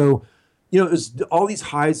 So, it was all these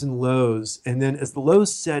highs and lows. And then as the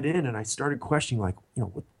lows set in and I started questioning, like,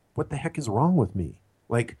 what the heck is wrong with me?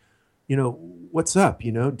 Like, what's up?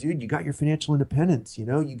 Dude, you got your financial independence, you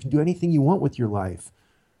can do anything you want with your life.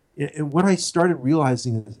 And what I started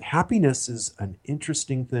realizing is happiness is an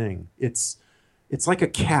interesting thing. It's like a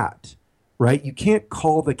cat, right? You can't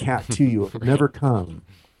call the cat to you. It'll never come,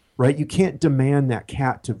 right? You can't demand that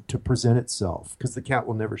cat to present itself because the cat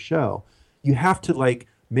will never show. You have to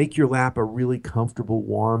make your lap a really comfortable,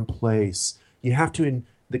 warm place. You have to,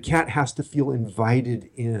 the cat has to feel invited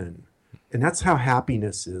in. And that's how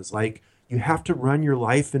happiness is. Like, you have to run your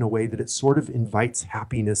life in a way that it sort of invites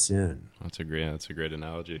happiness in. That's a great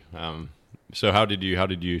analogy. So how did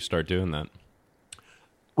you start doing that?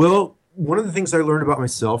 Well, one of the things I learned about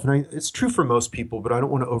myself, and it's true for most people, but I don't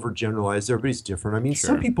want to overgeneralize. Everybody's different. I mean,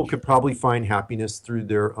 Sure. Some people could probably find happiness through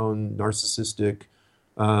their own narcissistic,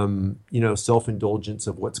 self-indulgence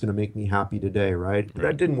of what's going to make me happy today, right?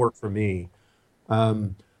 That didn't work for me.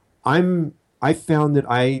 I found that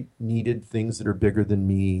I needed things that are bigger than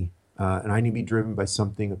me, and I need to be driven by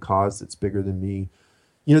something, a cause that's bigger than me.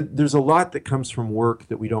 There's a lot that comes from work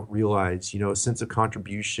that we don't realize, a sense of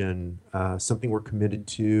contribution, something we're committed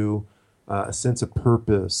to, a sense of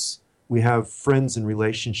purpose. We have friends and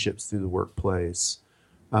relationships through the workplace.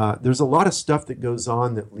 There's a lot of stuff that goes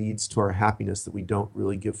on that leads to our happiness that we don't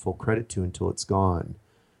really give full credit to until it's gone.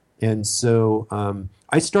 And so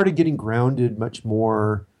I started getting grounded much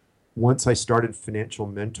more once I started Financial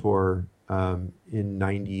Mentor in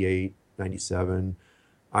 98, 97.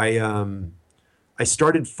 I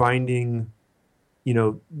started finding,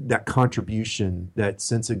 that contribution, that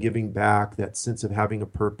sense of giving back, that sense of having a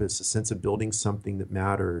purpose, a sense of building something that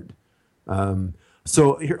mattered.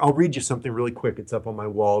 So here, I'll read you something really quick. It's up on my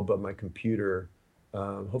wall above my computer.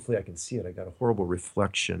 Hopefully I can see it. I got a horrible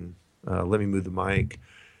reflection. Let me move the mic.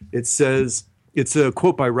 It says, it's a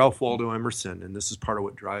quote by Ralph Waldo Emerson, and this is part of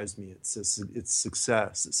what drives me. It says, it's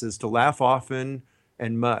success. It says, to laugh often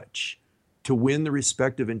and much, to win the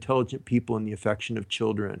respect of intelligent people and the affection of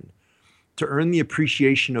children, to earn the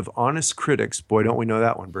appreciation of honest critics. Boy, don't we know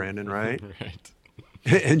that one, Brandon, right? Right.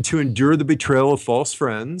 And to endure the betrayal of false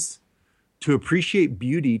friends, to appreciate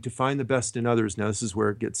beauty, to find the best in others. Now, this is where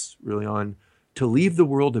it gets really on. To leave the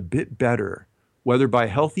world a bit better, whether by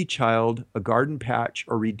healthy child, a garden patch,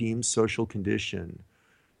 or redeemed social condition.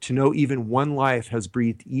 To know even one life has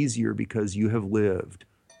breathed easier because you have lived.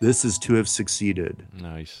 This is to have succeeded.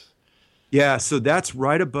 Nice. Yeah, so that's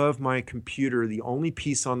right above my computer. The only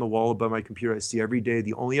piece on the wall above my computer I see every day.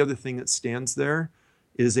 The only other thing that stands there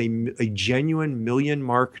is a genuine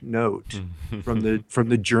million-mark note from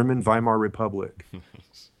the German Weimar Republic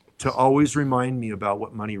to always remind me about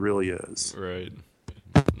what money really is. Right.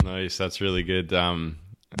 Nice. That's really good.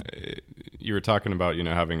 You were talking about,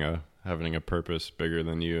 having a purpose bigger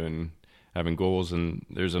than you and having goals. And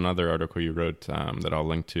there's another article you wrote that I'll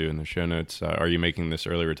link to in the show notes. Are you making this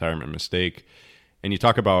early retirement mistake? And you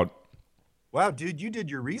talk about. Wow, dude, you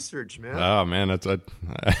did your research, man. Oh man, that's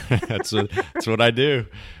what I do.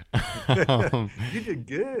 Um, You did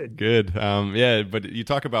good. Good. Yeah, but you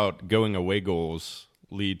talk about going away goals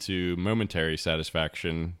lead to momentary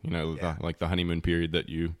satisfaction, Yeah. like the honeymoon period that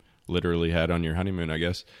you literally had on your honeymoon, I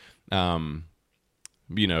guess. Um,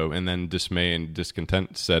 and then dismay and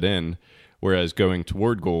discontent set in, whereas going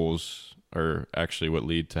toward goals are actually what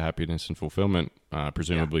lead to happiness and fulfillment,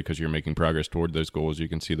 presumably because you're making progress toward those goals. You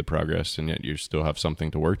can see the progress, and yet you still have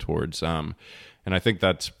something to work towards. And I think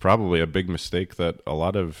that's probably a big mistake that a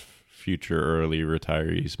lot of future early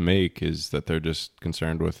retirees make, is that they're just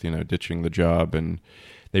concerned with, ditching the job, and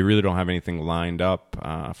they really don't have anything lined up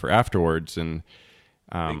for afterwards. And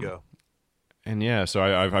There you go. and yeah, so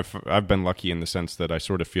I've been lucky in the sense that I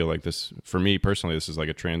sort of feel like this, for me personally, this is like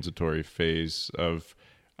a transitory phase of,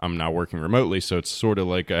 I'm now working remotely, so it's sort of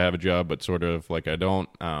like I have a job, but sort of like I don't.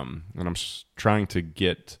 And I'm trying to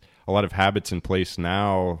get a lot of habits in place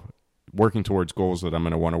now, working towards goals that I'm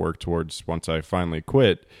going to want to work towards once I finally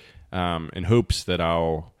quit, in hopes that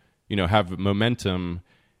I'll, have momentum,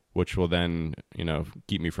 which will then,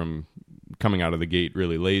 keep me from coming out of the gate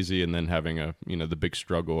really lazy and then having the big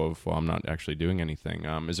struggle of, well, I'm not actually doing anything.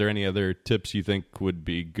 Is there any other tips you think would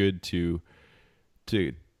be good to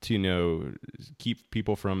keep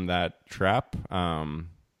people from that trap,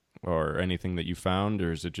 or anything that you found?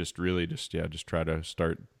 Or is it just really just try to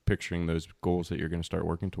start picturing those goals that you're going to start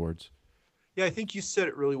working towards? Yeah, I think you said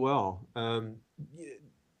it really well.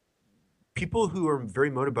 People who are very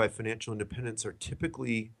motivated by financial independence are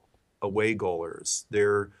typically away goalers.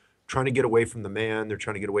 They're trying to get away from the man, they're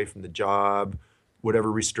trying to get away from the job, whatever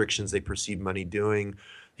restrictions they perceive money doing.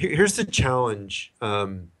 Here's the challenge.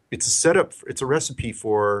 It's a setup, it's a recipe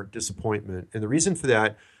for disappointment. And the reason for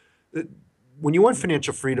that, when you want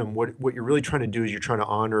financial freedom, what you're really trying to do is you're trying to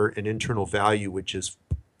honor an internal value, which is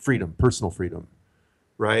freedom, personal freedom.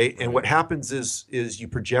 Right. And what happens is you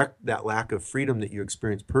project that lack of freedom that you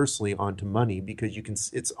experience personally onto money, because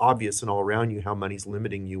it's obvious and all around you how money's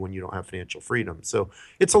limiting you when you don't have financial freedom. So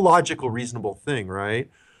it's a logical, reasonable thing, right?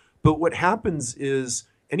 But what happens is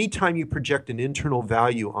anytime you project an internal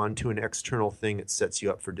value onto an external thing, it sets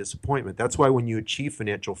you up for disappointment. That's why when you achieve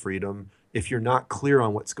financial freedom, if you're not clear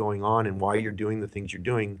on what's going on and why you're doing the things you're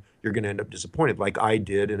doing, you're going to end up disappointed, like I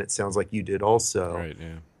did, and it sounds like you did also. Right.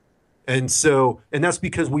 Yeah. And that's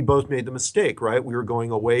because we both made the mistake, right? We were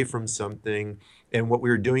going away from something, and what we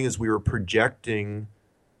were doing is we were projecting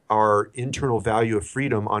our internal value of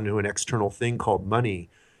freedom onto an external thing called money.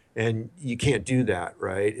 And you can't do that,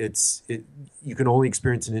 right? You can only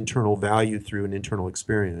experience an internal value through an internal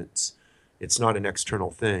experience. It's not an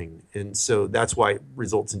external thing. And so that's why it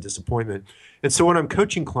results in disappointment. And so when I'm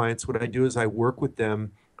coaching clients, what I do is I work with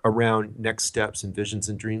them around next steps and visions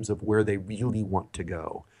and dreams of where they really want to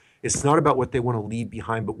go. It's not about what they want to leave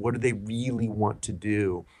behind, but what do they really want to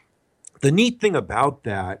do? The neat thing about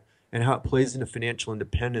that and how it plays into financial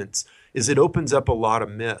independence is it opens up a lot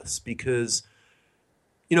of myths, because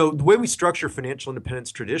the way we structure financial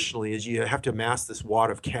independence traditionally is you have to amass this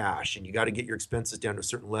wad of cash, and you got to get your expenses down to a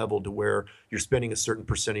certain level to where you're spending a certain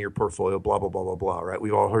percent of your portfolio, blah, blah, blah, blah, blah, right?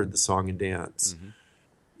 We've all heard the song and dance.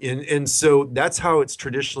 Mm-hmm. And so that's how it's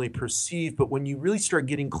traditionally perceived. But when you really start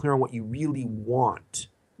getting clear on what you really want,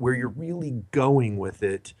 where you're really going with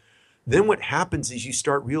it, then what happens is you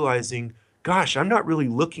start realizing, gosh, I'm not really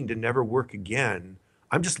looking to never work again.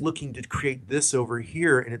 I'm just looking to create this over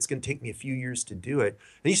here, and it's going to take me a few years to do it.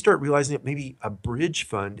 And you start realizing that maybe a bridge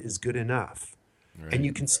fund is good enough. Right. And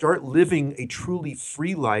you can start living a truly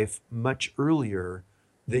free life much earlier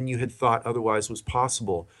than you had thought otherwise was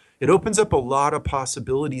possible. It opens up a lot of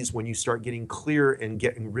possibilities when you start getting clear and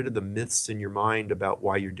getting rid of the myths in your mind about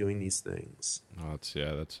why you're doing these things. Oh,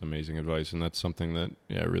 that's amazing advice, and that's something that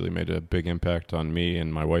really made a big impact on me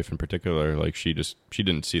and my wife in particular. Like she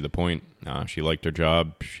didn't see the point. She liked her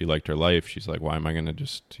job, she liked her life. She's like, why am I going to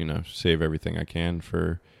just save everything I can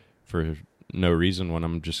for no reason when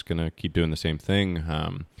I'm just going to keep doing the same thing?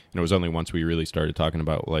 And it was only once we really started talking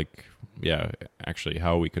about actually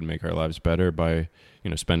how we could make our lives better by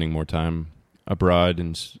spending more time abroad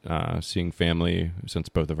and seeing family, since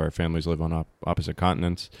both of our families live on opposite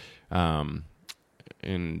continents. And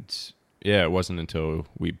it wasn't until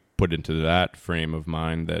we put into that frame of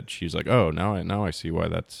mind that she's like, oh, now I see why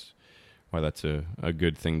that's a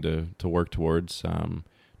good thing to work towards.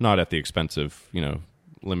 Not at the expense of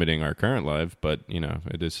limiting our current life, but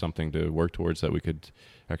it is something to work towards that we could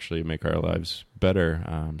actually make our lives better.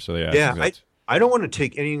 I don't want to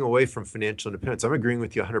take anything away from financial independence. I'm agreeing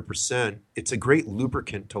with you 100%. It's a great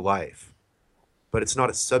lubricant to life, but it's not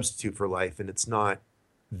a substitute for life, and it's not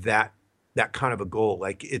that kind of a goal.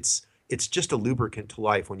 Like it's it's just a lubricant to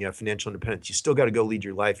life when you have financial independence. You still got to go lead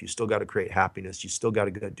your life. You still got to create happiness. You still got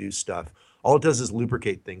to go do stuff. All it does is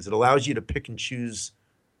lubricate things. It allows you to pick and choose.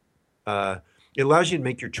 It allows you to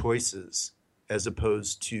make your choices as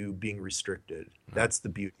opposed to being restricted. That's the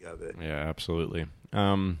beauty of it. Yeah, absolutely.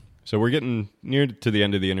 So we're getting near to the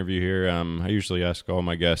end of the interview here. I usually ask all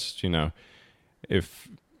my guests,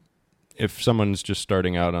 if someone's just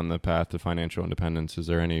starting out on the path to financial independence, is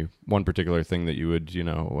there any one particular thing that you would,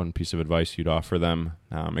 one piece of advice you'd offer them?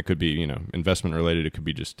 It could be, investment related. It could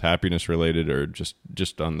be just happiness related, or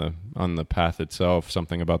just on the path itself,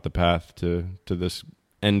 something about the path to this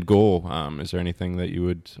end goal. Is there anything that you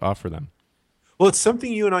would offer them? Well, it's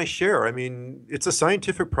something you and I share. I mean, it's a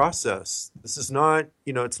scientific process. This is not,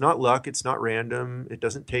 it's not luck. It's not random. It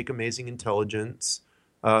doesn't take amazing intelligence.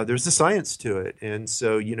 There's a science to it. And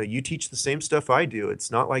so, you teach the same stuff I do. It's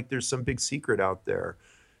not like there's some big secret out there.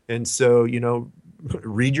 And so,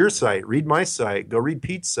 read your site, read my site, go read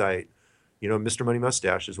Pete's site. Mr. Money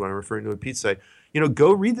Mustache is what I'm referring to with Pete's site.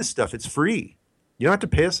 Go read this stuff. It's free. You don't have to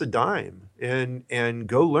pay us a dime, and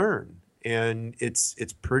go learn. And it's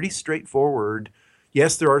pretty straightforward.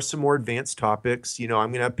 Yes, there are some more advanced topics. I'm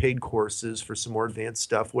going to have paid courses for some more advanced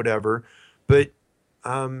stuff, whatever. But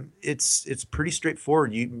it's pretty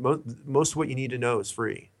straightforward. Most of what you need to know is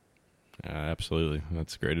free. Absolutely.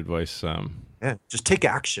 That's great advice. Yeah, just take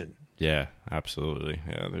action. Yeah, absolutely.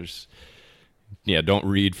 Yeah, don't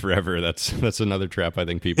read forever. That's another trap I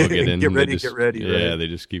think people get in. Get ready. Yeah, right? They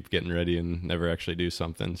just keep getting ready and never actually do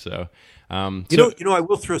something. So, I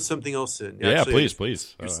will throw something else in. Yeah, actually,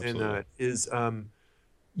 please. You're saying that is,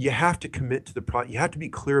 you have to commit to the project. You have to be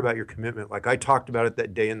clear about your commitment. Like I talked about it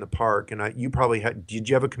that day in the park, and you probably had. Did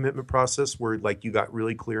you have a commitment process where like you got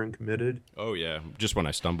really clear and committed? Oh yeah, just when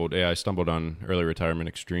I stumbled. Yeah, I stumbled on Early Retirement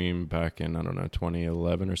Extreme back in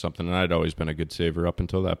 2011 or something, and I'd always been a good saver up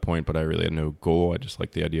until that point, but I really had no goal. I just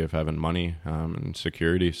liked the idea of having money and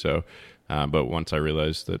security. So, but once I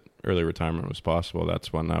realized that early retirement was possible,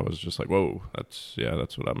 that's when I was just like, whoa, that's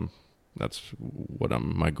what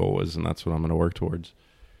my goal is, and that's what I'm going to work towards.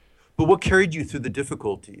 But what carried you through the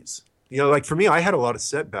difficulties? Like for me, I had a lot of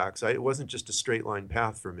setbacks. It wasn't just a straight line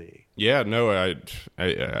path for me. Yeah, no, I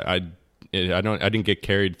didn't get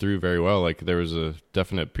carried through very well. Like there was a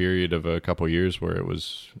definite period of a couple of years where it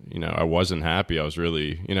was, I wasn't happy. I was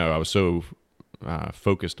really, I was so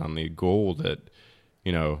focused on the goal that,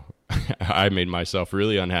 I made myself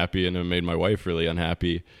really unhappy, and it made my wife really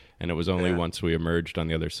unhappy. And it was only once we emerged on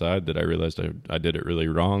the other side that I realized I did it really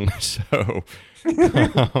wrong. So,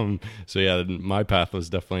 my path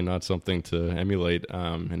was definitely not something to emulate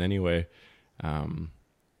in any way.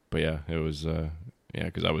 But yeah, it was,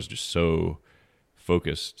 because I was just so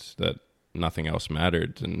focused that nothing else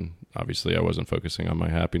mattered. And obviously I wasn't focusing on my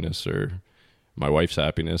happiness or my wife's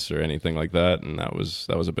happiness or anything like that. And that was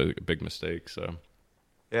a big mistake. So.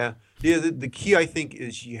 Yeah. The key, I think,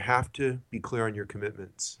 is you have to be clear on your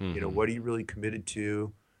commitments. Mm-hmm. What are you really committed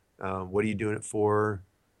to? What are you doing it for?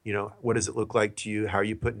 What does it look like to you? How are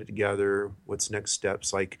you putting it together? What's next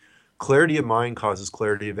steps? Like clarity of mind causes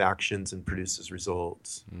clarity of actions and produces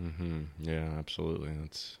results. Mm-hmm. Yeah, absolutely.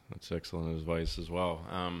 That's excellent advice as well.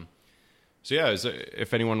 So yeah,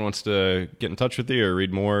 if anyone wants to get in touch with you or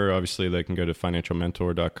read more, obviously they can go to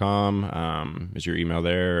financialmentor.com. Is your email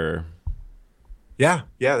there? Or? Yeah,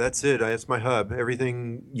 that's it. That's my hub.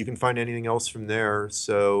 Everything, you can find anything else from there.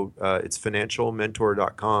 So it's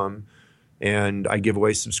financialmentor.com. And I give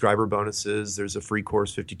away subscriber bonuses. There's a free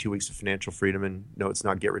course, 52 Weeks of Financial Freedom. And no, it's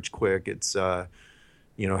not get rich quick. It's, I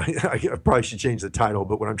probably should change the title,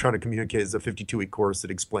 but what I'm trying to communicate is a 52-week course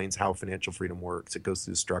that explains how financial freedom works. It goes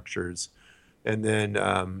through the structures. And then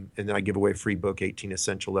I give away a free book, 18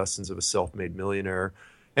 Essential Lessons of a Self-Made Millionaire.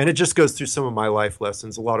 And it just goes through some of my life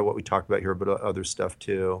lessons, a lot of what we talked about here, but other stuff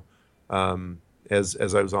too,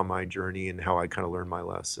 as I was on my journey and how I kind of learned my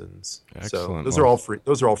lessons. Excellent. So those are all free.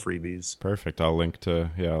 Those are all freebies. Perfect. I'll link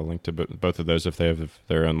to both of those if they have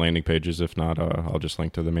their own landing pages. If not, I'll just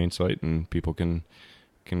link to the main site and people can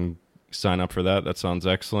sign up for that. That sounds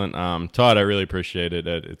excellent. Todd, I really appreciate it.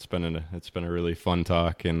 It's been a really fun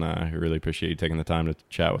talk, and I really appreciate you taking the time to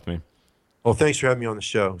chat with me. Well, thanks for having me on the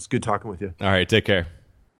show. It's good talking with you. All right, take care.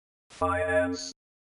 Finance.